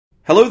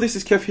Hello, this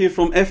is Kev here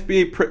from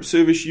FBA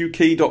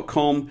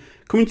PrepServiceUK.com,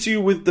 coming to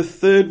you with the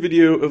third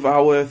video of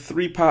our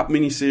three-part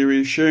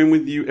mini-series sharing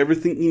with you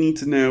everything you need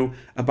to know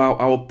about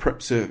our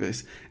prep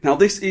service. Now,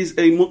 this is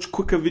a much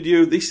quicker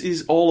video. This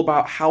is all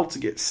about how to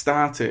get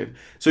started.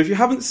 So if you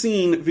haven't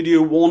seen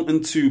video 1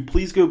 and 2,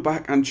 please go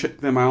back and check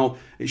them out.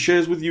 It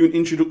shares with you an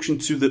introduction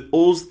to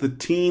the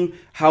team,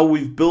 how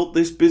we've built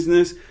this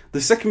business.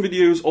 The second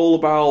video is all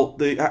about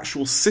the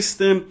actual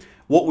system,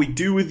 what we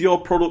do with your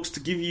products to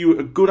give you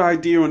a good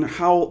idea on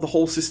how the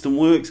whole system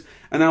works.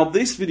 And now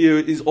this video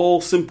is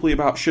all simply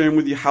about sharing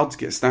with you how to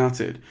get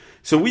started.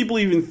 So we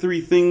believe in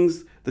 3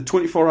 things: the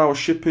 24-hour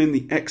shipping,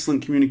 the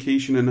excellent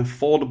communication, and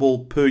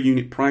affordable per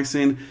unit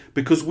pricing,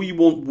 because we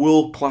want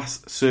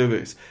world-class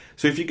service.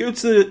 So if you go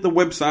to the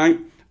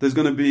website, there's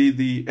going to be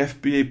the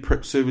FBA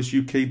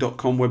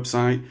PrepServiceUK.com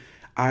website.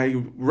 I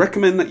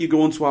recommend that you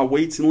go onto our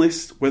waiting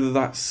list, whether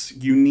that's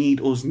you need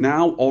us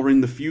now or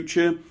in the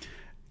future.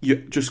 You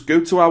just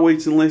go to our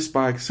waiting list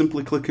by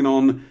simply clicking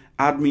on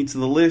add me to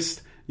the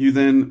list. You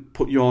then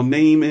put your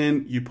name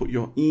in, you put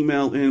your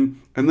email in,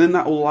 and then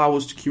that will allow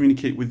us to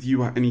communicate with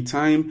you at any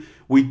time.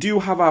 We do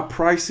have our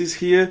prices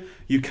here.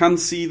 You can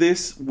see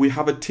this. We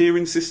have a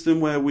tiering system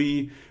where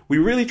we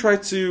really try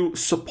to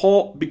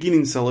support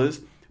beginning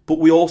sellers, but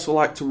we also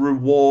like to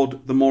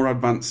reward the more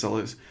advanced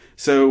sellers.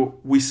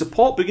 So we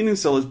support beginning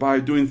sellers by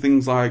doing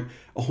things like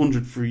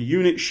 100 free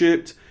units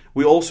shipped.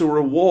 We also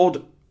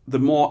reward the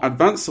more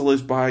advanced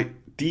sellers by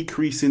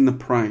decreasing the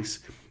price,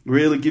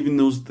 really giving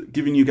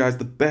you guys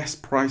the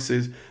best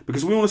prices,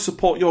 because we want to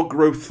support your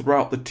growth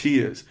throughout the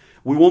tiers.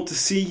 We want to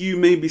see you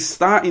maybe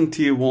start in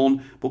tier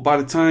 1, but by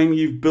the time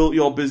you've built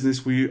your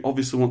business, we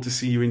obviously want to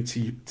see you in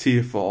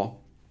tier 4.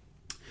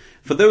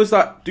 For those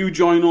that do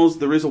join us,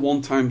 there is a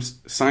one-time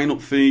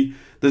sign-up fee.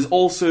 There's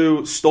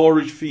also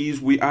storage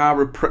fees. We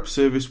are a prep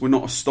service. We're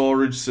not a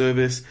storage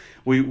service.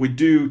 We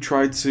do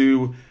try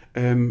to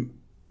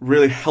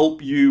really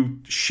help you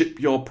ship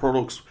your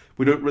products.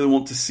 We don't really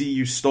want to see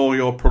you store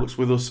your products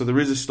with us, so there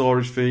is a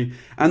storage fee.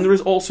 And there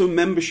is also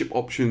membership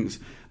options.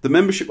 The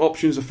membership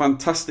options are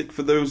fantastic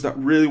for those that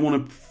really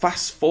want to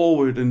fast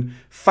forward and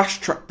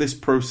fast track this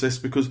process,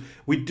 because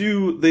we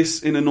do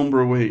this in a number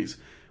of ways.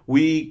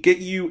 We get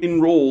you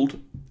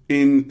enrolled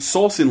in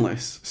sourcing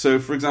lists. So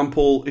for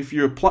example, if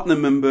you're a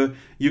platinum member,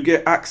 you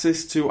get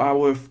access to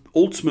our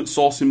ultimate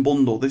sourcing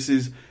bundle. This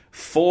is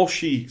 4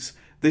 sheets.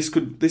 This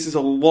is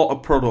a lot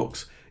of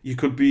products.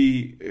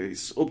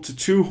 It's up to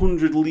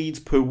 200 leads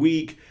per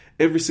week,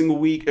 every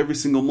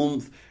single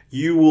month.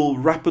 You will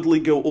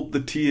rapidly go up the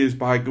tiers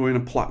by going to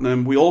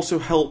platinum. We also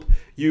help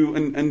you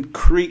and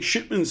create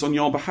shipments on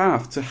your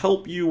behalf to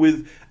help you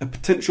with a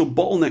potential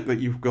bottleneck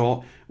that you've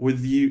got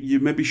with you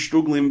may be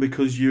struggling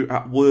because you're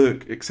at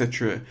work,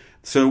 etc.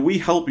 So we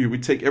help you. We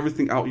take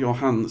everything out of your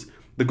hands.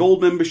 The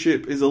gold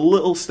membership is a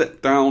little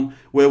step down,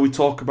 where we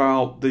talk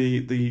about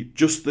the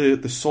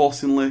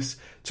sourcing list.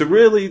 So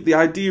really, the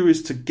idea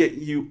is to get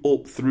you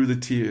up through the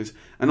tiers,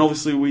 and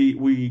obviously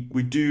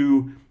we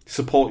do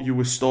support you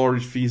with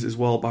storage fees as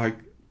well by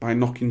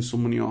knocking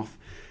some money off.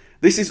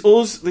 This is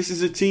us. This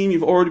is a team.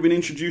 You've already been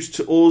introduced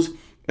to us.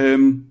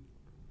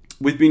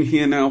 We've been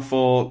here now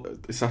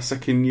it's our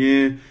second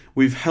year.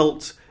 We've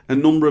helped a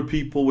number of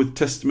people with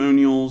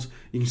testimonials.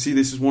 You can see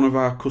this is one of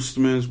our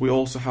customers. We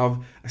also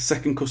have a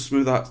second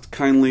customer that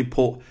kindly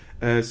put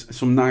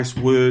some nice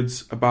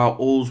words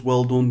about us.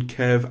 Well done,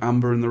 Kev,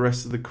 Amber, and the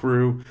rest of the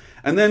crew.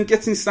 And then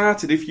getting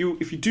started. If you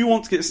do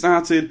want to get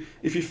started,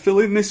 if you fill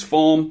in this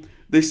form,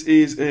 this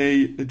is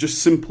just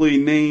simply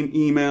name,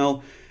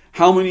 email,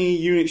 how many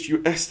units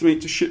you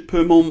estimate to ship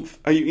per month,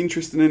 are you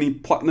interested in any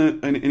platinum,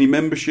 any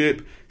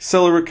membership,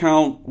 seller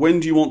account, when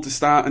do you want to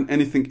start, and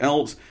anything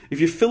else. If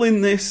you fill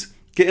in this,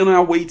 get on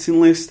our waiting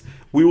list.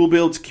 We will be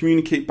able to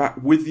communicate back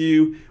with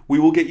you. We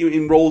will get you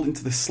enrolled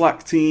into the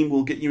Slack team.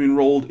 We'll get you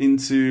enrolled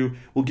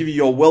we'll give you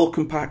your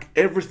welcome pack.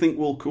 Everything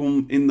will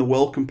come in the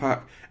welcome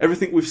pack.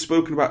 Everything we've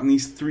spoken about in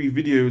these 3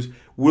 videos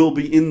will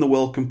be in the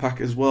welcome pack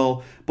as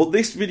well. But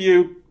this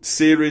video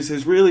series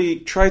has really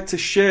tried to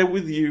share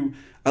with you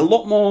a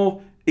lot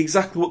more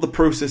exactly what the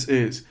process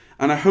is.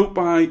 And I hope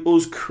by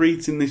us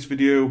creating this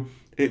video,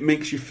 it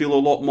makes you feel a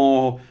lot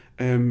more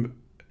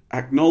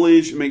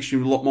acknowledged. It makes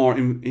you a lot more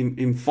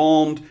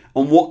informed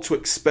on what to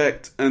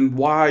expect and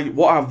what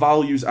our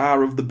values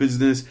are of the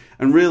business,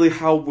 and really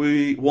how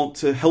we want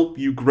to help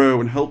you grow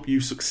and help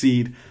you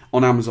succeed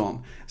on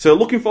Amazon. So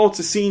looking forward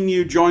to seeing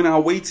you join our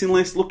waiting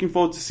list, looking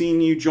forward to seeing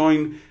you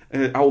join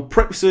our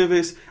prep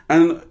service,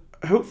 and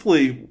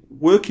hopefully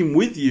working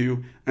with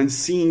you and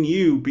seeing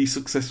you be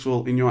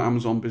successful in your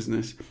Amazon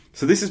business.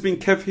 So this has been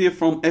Kev here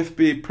from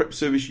FBA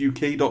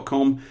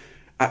PrepServiceUK.com.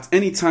 At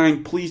any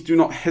time, please do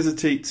not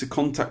hesitate to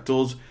contact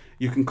us.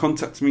 You can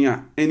contact me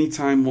at any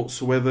time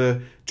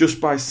whatsoever,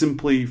 just by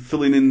simply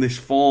filling in this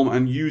form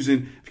and if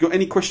you've got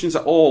any questions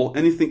at all,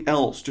 anything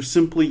else, just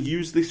simply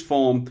use this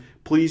form.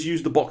 Please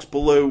use the box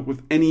below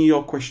with any of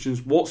your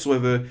questions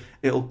whatsoever.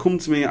 It'll come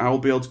to me. I will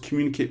be able to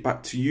communicate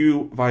back to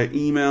you via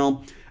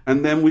email.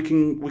 and then we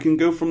can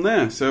go from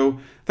there. So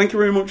thank you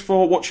very much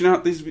for watching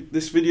out this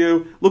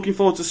video. Looking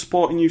forward to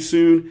supporting you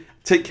soon.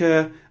 Take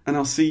care, and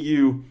I'll see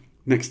you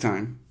next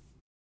time.